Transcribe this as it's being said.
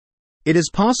It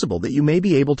is possible that you may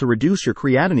be able to reduce your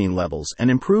creatinine levels and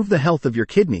improve the health of your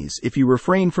kidneys if you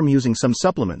refrain from using some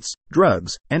supplements,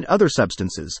 drugs, and other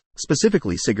substances,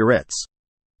 specifically cigarettes.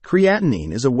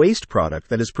 Creatinine is a waste product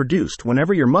that is produced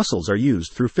whenever your muscles are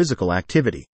used through physical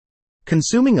activity.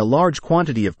 Consuming a large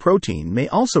quantity of protein may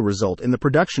also result in the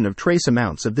production of trace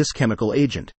amounts of this chemical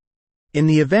agent. In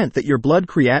the event that your blood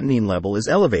creatinine level is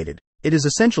elevated, it is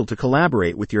essential to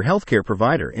collaborate with your healthcare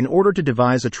provider in order to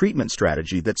devise a treatment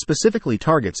strategy that specifically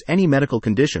targets any medical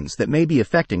conditions that may be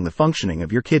affecting the functioning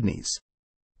of your kidneys.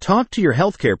 Talk to your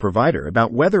healthcare provider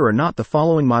about whether or not the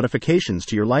following modifications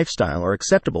to your lifestyle are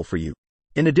acceptable for you,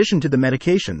 in addition to the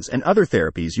medications and other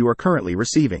therapies you are currently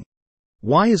receiving.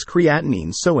 Why is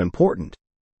creatinine so important?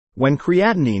 When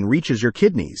creatinine reaches your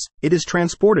kidneys, it is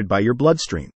transported by your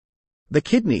bloodstream. The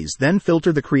kidneys then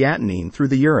filter the creatinine through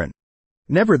the urine.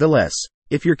 Nevertheless,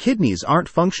 if your kidneys aren't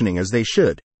functioning as they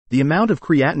should, the amount of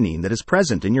creatinine that is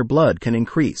present in your blood can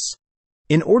increase.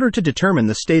 In order to determine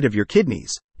the state of your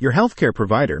kidneys, your healthcare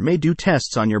provider may do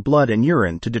tests on your blood and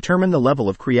urine to determine the level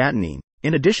of creatinine,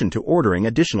 in addition to ordering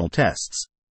additional tests.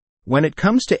 When it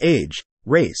comes to age,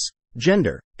 race,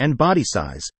 gender, and body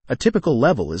size, a typical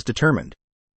level is determined.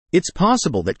 It's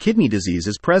possible that kidney disease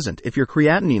is present if your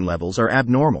creatinine levels are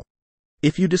abnormal.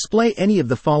 If you display any of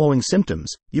the following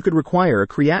symptoms, you could require a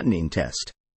creatinine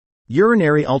test.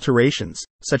 Urinary alterations,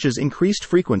 such as increased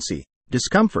frequency,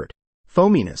 discomfort,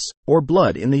 foaminess, or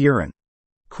blood in the urine.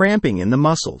 Cramping in the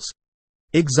muscles.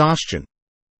 Exhaustion.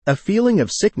 A feeling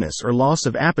of sickness or loss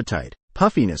of appetite,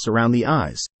 puffiness around the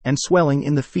eyes, and swelling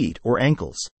in the feet or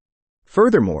ankles.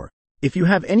 Furthermore, if you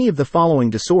have any of the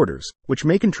following disorders, which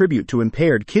may contribute to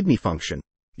impaired kidney function,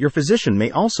 your physician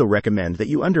may also recommend that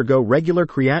you undergo regular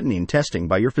creatinine testing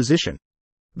by your physician.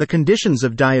 The conditions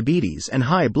of diabetes and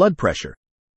high blood pressure.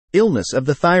 Illness of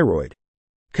the thyroid.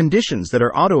 Conditions that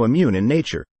are autoimmune in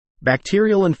nature.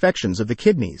 Bacterial infections of the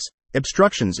kidneys,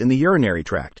 obstructions in the urinary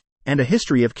tract, and a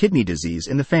history of kidney disease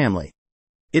in the family.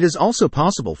 It is also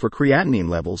possible for creatinine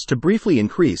levels to briefly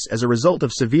increase as a result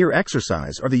of severe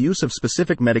exercise or the use of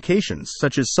specific medications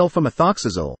such as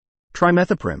sulfamethoxazole,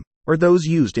 trimethoprim, or those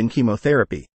used in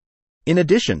chemotherapy. In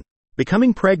addition,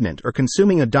 becoming pregnant or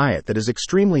consuming a diet that is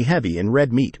extremely heavy in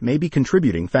red meat may be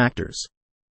contributing factors.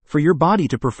 For your body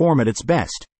to perform at its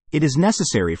best, it is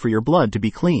necessary for your blood to be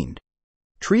cleaned.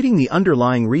 Treating the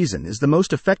underlying reason is the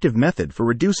most effective method for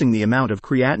reducing the amount of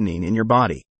creatinine in your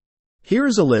body. Here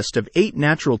is a list of 8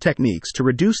 natural techniques to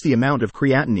reduce the amount of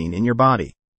creatinine in your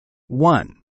body.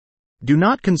 1. Do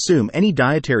not consume any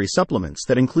dietary supplements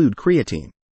that include creatine.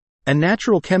 A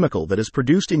natural chemical that is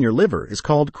produced in your liver is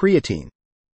called creatine.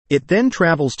 It then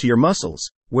travels to your muscles,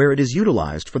 where it is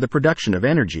utilized for the production of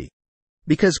energy.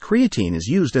 Because creatine is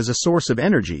used as a source of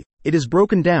energy, it is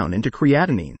broken down into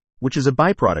creatinine, which is a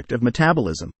byproduct of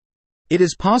metabolism. It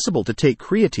is possible to take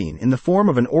creatine in the form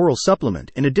of an oral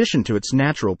supplement in addition to its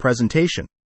natural presentation.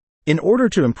 In order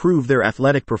to improve their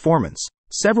athletic performance,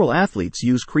 several athletes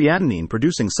use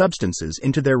creatinine-producing substances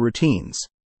into their routines.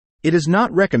 It is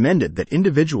not recommended that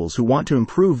individuals who want to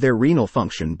improve their renal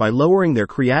function by lowering their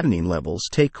creatinine levels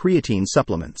take creatine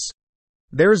supplements.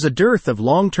 There is a dearth of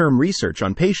long-term research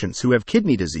on patients who have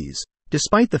kidney disease,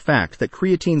 despite the fact that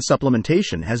creatine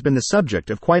supplementation has been the subject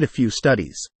of quite a few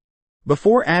studies.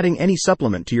 Before adding any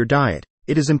supplement to your diet,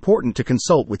 it is important to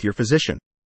consult with your physician.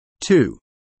 2.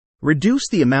 Reduce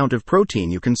the amount of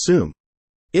protein you consume.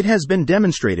 It has been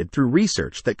demonstrated through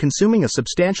research that consuming a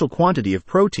substantial quantity of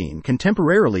protein can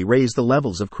temporarily raise the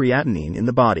levels of creatinine in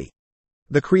the body.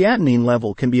 The creatinine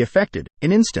level can be affected,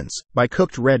 in instance, by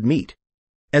cooked red meat.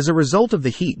 As a result of the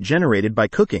heat generated by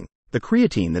cooking, the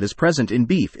creatine that is present in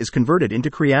beef is converted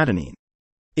into creatinine.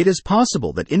 It is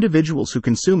possible that individuals who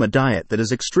consume a diet that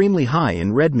is extremely high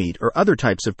in red meat or other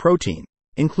types of protein,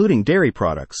 including dairy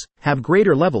products, have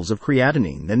greater levels of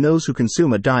creatinine than those who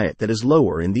consume a diet that is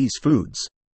lower in these foods.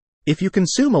 If you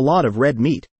consume a lot of red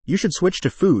meat, you should switch to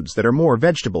foods that are more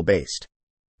vegetable-based.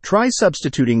 Try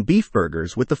substituting beef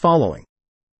burgers with the following.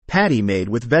 Patty made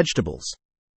with vegetables.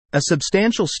 A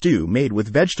substantial stew made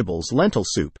with vegetables, lentil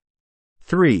soup.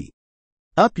 3.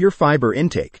 Up your fiber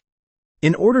intake.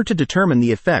 In order to determine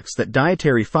the effects that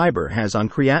dietary fiber has on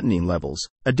creatinine levels,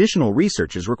 additional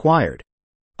research is required.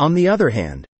 On the other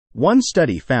hand, one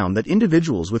study found that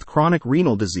individuals with chronic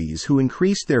renal disease who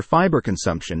increased their fiber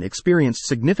consumption experienced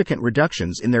significant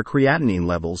reductions in their creatinine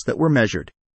levels that were measured.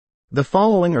 The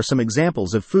following are some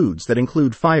examples of foods that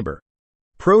include fiber: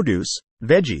 produce,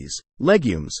 veggies,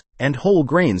 legumes, and whole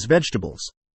grains vegetables.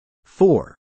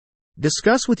 4.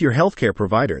 Discuss with your healthcare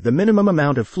provider the minimum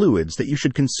amount of fluids that you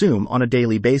should consume on a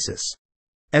daily basis.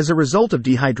 As a result of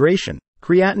dehydration,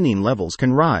 creatinine levels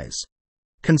can rise.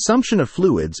 Consumption of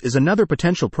fluids is another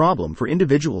potential problem for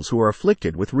individuals who are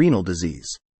afflicted with renal disease.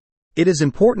 It is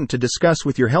important to discuss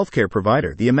with your healthcare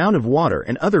provider the amount of water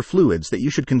and other fluids that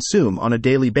you should consume on a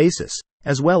daily basis,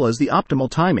 as well as the optimal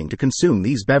timing to consume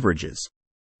these beverages.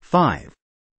 5.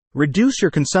 Reduce your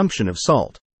consumption of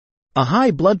salt. A high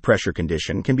blood pressure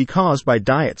condition can be caused by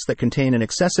diets that contain an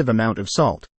excessive amount of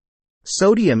salt.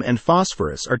 Sodium and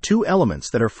phosphorus are two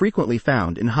elements that are frequently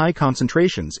found in high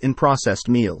concentrations in processed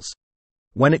meals.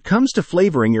 When it comes to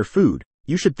flavoring your food,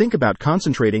 you should think about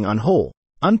concentrating on whole,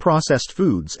 unprocessed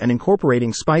foods and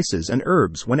incorporating spices and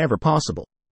herbs whenever possible.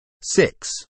 6.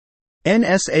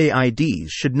 NSAIDs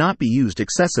should not be used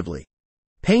excessively.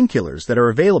 Painkillers that are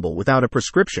available without a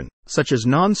prescription, such as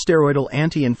non-steroidal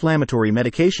anti-inflammatory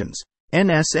medications,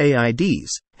 NSAIDs,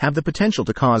 have the potential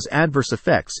to cause adverse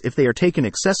effects if they are taken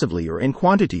excessively or in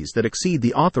quantities that exceed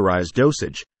the authorized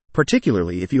dosage,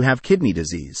 particularly if you have kidney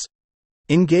disease.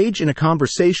 Engage in a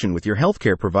conversation with your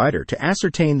healthcare provider to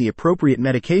ascertain the appropriate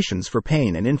medications for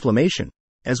pain and inflammation,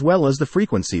 as well as the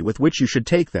frequency with which you should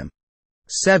take them.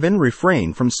 7.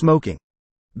 Refrain from smoking.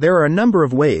 There are a number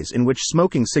of ways in which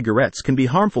smoking cigarettes can be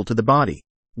harmful to the body,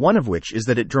 one of which is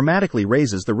that it dramatically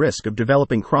raises the risk of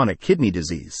developing chronic kidney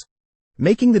disease.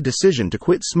 Making the decision to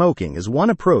quit smoking is one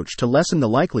approach to lessen the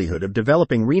likelihood of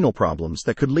developing renal problems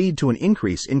that could lead to an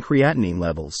increase in creatinine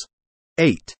levels.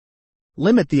 8.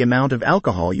 Limit the amount of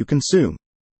alcohol you consume.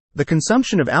 The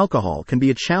consumption of alcohol can be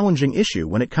a challenging issue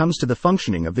when it comes to the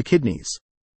functioning of the kidneys.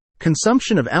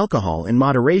 Consumption of alcohol in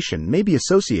moderation may be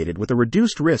associated with a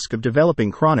reduced risk of developing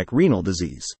chronic renal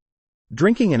disease.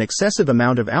 Drinking an excessive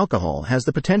amount of alcohol has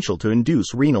the potential to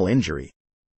induce renal injury.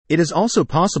 It is also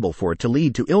possible for it to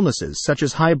lead to illnesses such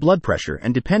as high blood pressure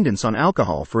and dependence on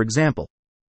alcohol, for example.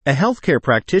 A healthcare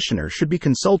practitioner should be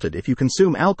consulted if you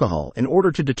consume alcohol in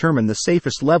order to determine the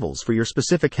safest levels for your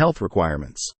specific health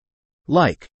requirements.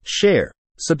 Like, share,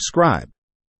 subscribe.